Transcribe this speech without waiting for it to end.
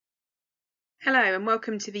Hello and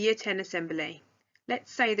welcome to the Year 10 Assembly.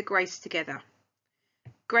 Let's say the grace together.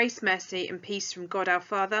 Grace, mercy and peace from God our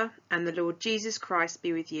Father and the Lord Jesus Christ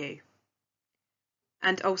be with you.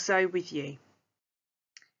 And also with you.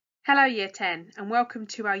 Hello Year 10 and welcome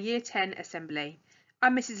to our Year 10 Assembly.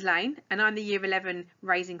 I'm Mrs Lane and I'm the Year 11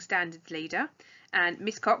 Raising Standards leader, and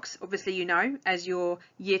Miss Cox, obviously you know, as your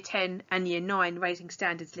Year 10 and Year 9 Raising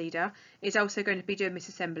Standards leader, is also going to be doing this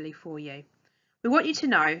assembly for you. We want you to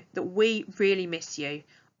know that we really miss you.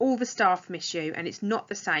 All the staff miss you, and it's not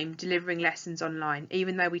the same delivering lessons online,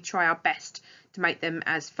 even though we try our best to make them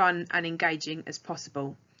as fun and engaging as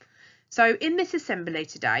possible. So in this assembly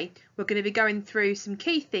today, we're going to be going through some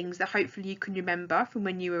key things that hopefully you can remember from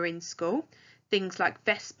when you were in school, things like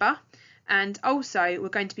VESPA, and also we're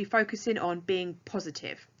going to be focusing on being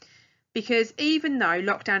positive. Because even though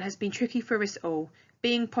lockdown has been tricky for us all,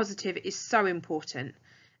 being positive is so important.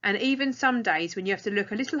 And even some days when you have to look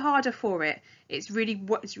a little harder for it, it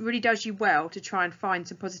really does you well to try and find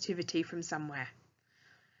some positivity from somewhere.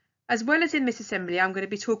 As well as in this assembly, I'm going to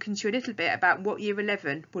be talking to you a little bit about what Year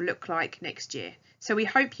 11 will look like next year. So we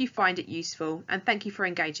hope you find it useful and thank you for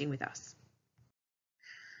engaging with us.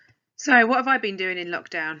 So what have I been doing in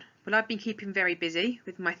lockdown? Well, I've been keeping very busy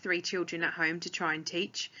with my 3 children at home to try and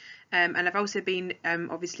teach. And I've also been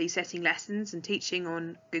obviously setting lessons and teaching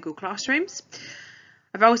on Google Classrooms.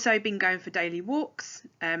 I've also been going for daily walks,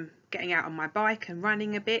 getting out on my bike and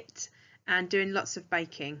running a bit, and doing lots of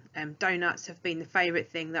baking. Donuts have been the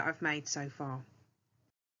favourite thing that I've made so far.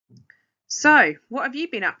 So, what have you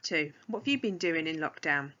been up to? What have you been doing in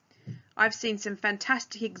lockdown? I've seen some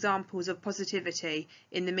fantastic examples of positivity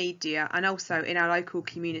in the media and also in our local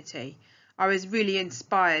community. I was really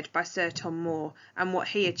inspired by Sir Tom Moore and what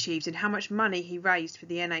he achieved and how much money he raised for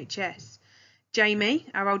the NHS. Jamie,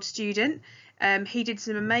 our old student, he did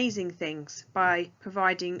some amazing things by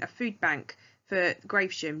providing a food bank for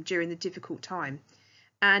Gravesham during the difficult time.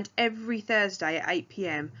 And every Thursday at 8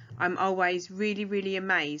 p.m, I'm always really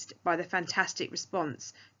amazed by the fantastic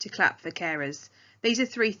response to Clap for Carers. These are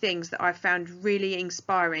 3 things that I've found really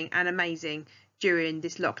inspiring and amazing during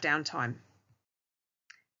this lockdown time.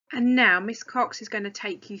 And now Miss Cox is going to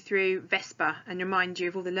take you through VESPA and remind you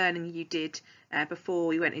of all the learning you did before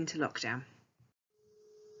we went into lockdown.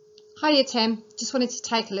 Hi Year 10, just wanted to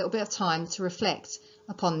take a little bit of time to reflect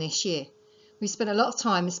upon this year. We've spent a lot of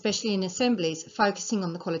time, especially in assemblies, focusing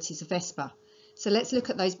on the qualities of VESPA. So let's look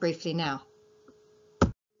at those briefly now.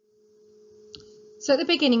 So at the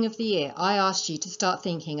beginning of the year, I asked you to start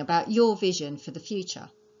thinking about your vision for the future.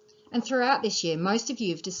 And throughout this year, most of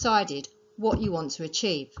you have decided what you want to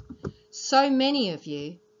achieve. So many of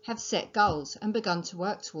you have set goals and begun to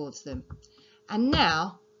work towards them. And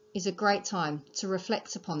now is a great time to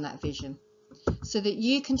reflect upon that vision so that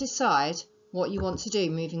you can decide what you want to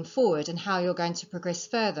do moving forward and how you're going to progress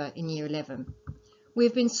further in Year 11.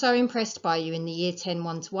 We've been so impressed by you in the Year 10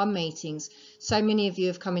 one-to-one meetings. So many of you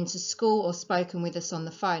have come into school or spoken with us on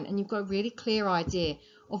the phone, and you've got a really clear idea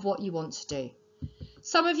of what you want to do.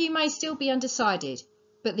 Some of you may still be undecided,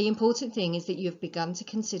 but the important thing is that you have begun to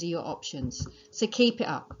consider your options. So keep it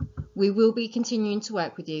up. We will be continuing to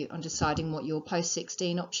work with you on deciding what your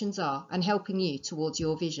post-16 options are and helping you towards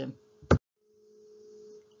your vision.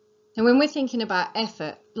 And when we're thinking about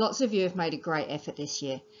effort, lots of you have made a great effort this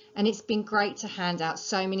year, and it's been great to hand out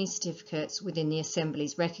so many certificates within the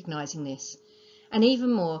assemblies recognising this. And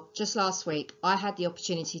even more, just last week, I had the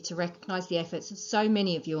opportunity to recognise the efforts of so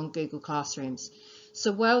many of you on Google Classrooms.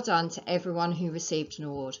 So well done to everyone who received an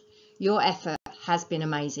award. Your effort has been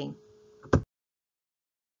amazing.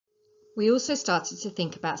 We also started to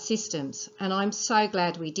think about systems, and I'm so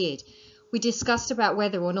glad we did. We discussed about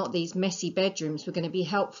whether or not these messy bedrooms were going to be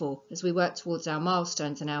helpful as we work towards our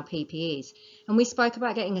milestones and our PPEs. And we spoke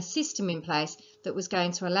about getting a system in place that was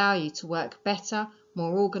going to allow you to work better,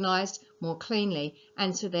 more organised, more cleanly,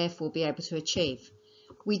 and to therefore be able to achieve.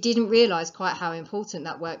 We didn't realise quite how important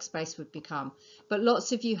that workspace would become, but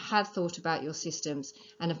lots of you have thought about your systems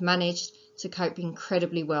and have managed to cope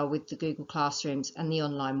incredibly well with the Google Classrooms and the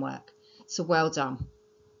online work. So well done.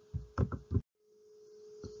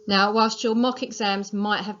 Now, whilst your mock exams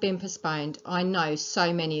might have been postponed, I know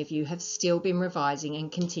so many of you have still been revising and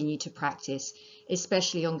continue to practice,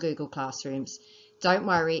 especially on Google Classrooms. Don't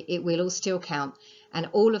worry, it will all still count, and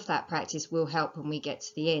all of that practice will help when we get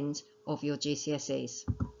to the end of your GCSEs.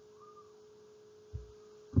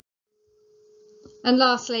 And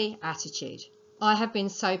lastly, attitude. I have been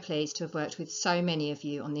so pleased to have worked with so many of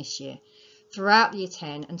you on this year. Throughout Year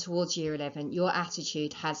 10 and towards Year 11, your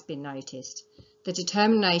attitude has been noticed. The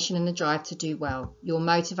determination and the drive to do well, your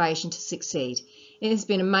motivation to succeed, It has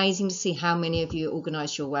been amazing to see how many of you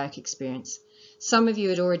organised your work experience. Some of you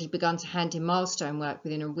had already begun to hand in milestone work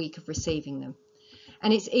within a week of receiving them.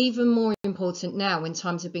 And it's even more important now when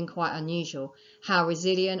times have been quite unusual, how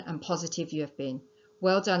resilient and positive you have been.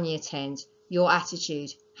 Well done, Year 10. Your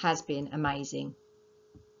attitude has been amazing.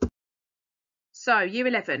 So, Year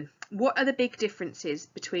 11, what are the big differences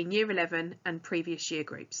between Year 11 and previous year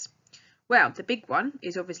groups? Well, the big one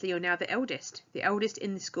is obviously you're now the eldest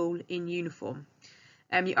in the school in uniform.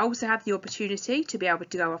 You also have the opportunity to be able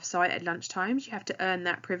to go off site at lunchtimes. You have to earn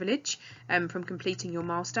that privilege from completing your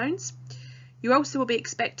milestones. You also will be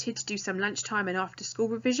expected to do some lunchtime and after school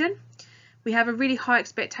revision. We have a really high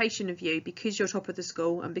expectation of you because you're top of the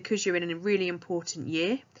school and because you're in a really important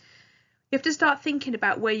year. You have to start thinking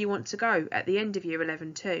about where you want to go at the end of Year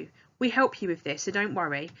 11 too. We help you with this, so don't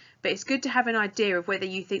worry, but it's good to have an idea of whether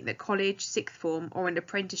you think that college, sixth form or an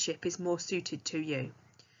apprenticeship is more suited to you.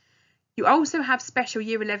 You also have special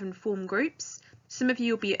Year 11 form groups. Some of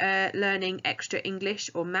you will be learning extra English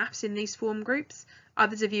or maths in these form groups.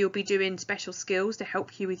 Others of you will be doing special skills to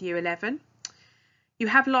help you with Year 11. You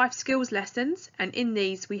have life skills lessons, and in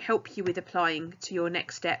these we help you with applying to your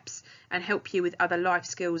next steps and help you with other life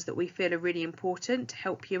skills that we feel are really important to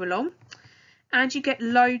help you along. And you get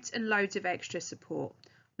loads and loads of extra support,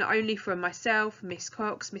 not only from myself, Miss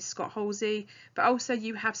Cox, Miss Scott Halsey, but also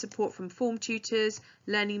you have support from form tutors,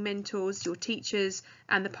 learning mentors, your teachers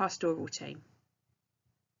and the pastoral team.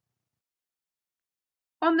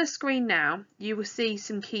 On the screen now, you will see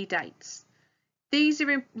some key dates. These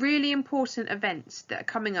are really important events that are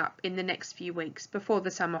coming up in the next few weeks before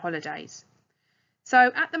the summer holidays. So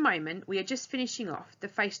at the moment, we are just finishing off the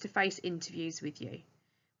face-to-face interviews with you.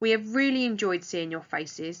 We have really enjoyed seeing your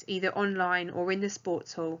faces, either online or in the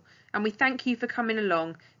sports hall, and we thank you for coming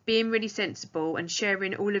along, being really sensible and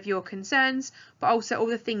sharing all of your concerns, but also all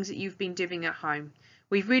the things that you've been doing at home.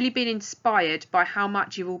 We've really been inspired by how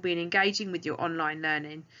much you've all been engaging with your online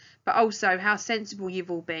learning, but also how sensible you've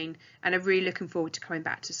all been, and are really looking forward to coming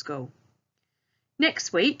back to school.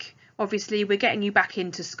 Next week, obviously, we're getting you back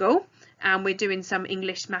into school and we're doing some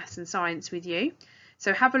English, maths and science with you.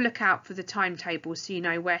 So have a look out for the timetable so you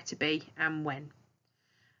know where to be and when.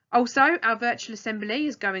 Also, our virtual assembly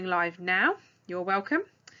is going live now. You're welcome.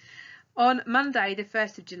 On Monday, the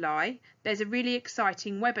 1st of July, there's a really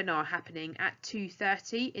exciting webinar happening at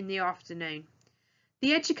 2:30 in the afternoon.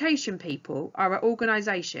 The Education People are an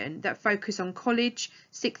organisation that focus on college,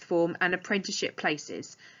 sixth form and apprenticeship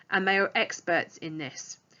places, and they are experts in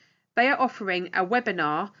this. They are offering a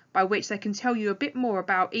webinar by which they can tell you a bit more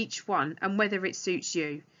about each one and whether it suits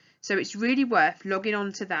you. So it's really worth logging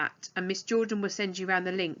on to that, and Miss Jordan will send you around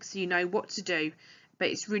the link so you know what to do, but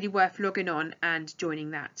it's really worth logging on and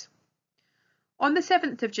joining that. On the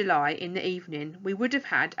 7th of July in the evening, we would have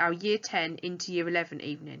had our Year 10 into Year 11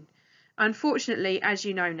 evening. Unfortunately, as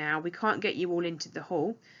you know now, we can't get you all into the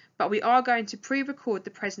hall, but we are going to pre-record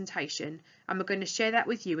the presentation and we're going to share that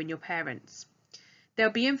with you and your parents.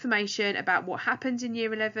 There'll be information about what happens in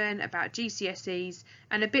Year 11, about GCSEs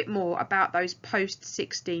and a bit more about those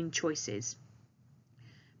post-16 choices.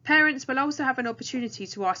 Parents will also have an opportunity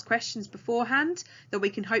to ask questions beforehand that we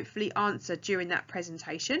can hopefully answer during that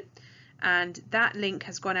presentation, and that link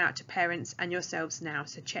has gone out to parents and yourselves now,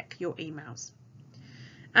 so check your emails.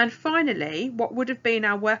 And finally, what would have been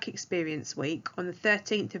our work experience week on the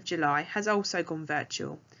 13th of July has also gone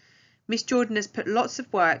virtual. Miss Jordan has put lots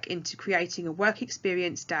of work into creating a work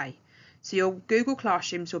experience day. So your Google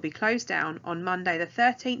Classrooms will be closed down on Monday the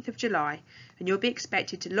 13th of July, and you'll be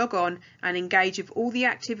expected to log on and engage with all the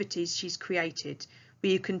activities she's created,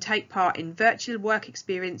 where you can take part in virtual work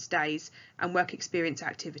experience days and work experience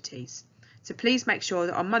activities. So please make sure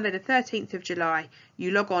that on Monday the 13th of July, you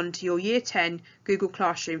log on to your Year 10 Google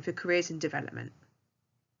Classroom for Careers and Development.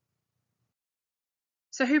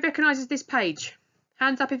 So who recognises this page?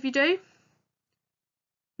 Hands up if you do.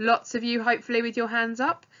 Lots of you, hopefully, with your hands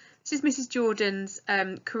up. This is Mrs. Jordan's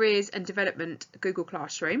Careers and Development Google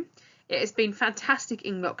Classroom. It has been fantastic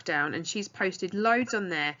in lockdown and she's posted loads on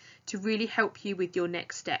there to really help you with your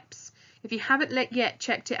next steps. If you haven't yet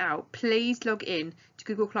checked it out, please log in to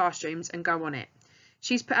Google Classrooms and go on it.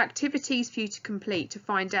 She's put activities for you to complete to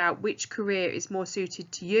find out which career is more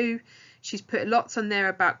suited to you. She's put lots on there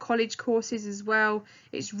about college courses as well.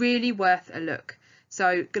 It's really worth a look.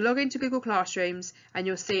 So log into Google Classrooms and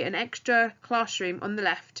you'll see an extra classroom on the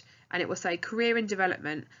left and it will say Career and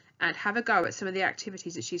Development, and have a go at some of the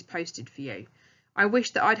activities that she's posted for you. I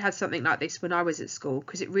wish that I'd had something like this when I was at school,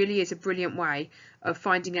 because it really is a brilliant way of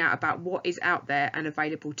finding out about what is out there and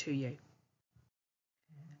available to you.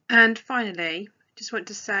 And finally, just want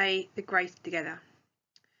to say the grace together.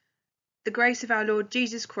 The grace of our Lord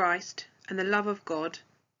Jesus Christ, and the love of God,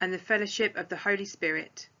 and the fellowship of the Holy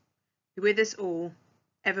Spirit be with us all,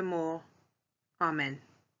 evermore. Amen.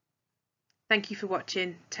 Thank you for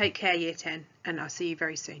watching. Take care, Year 10, and I'll see you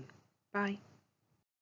very soon. Bye.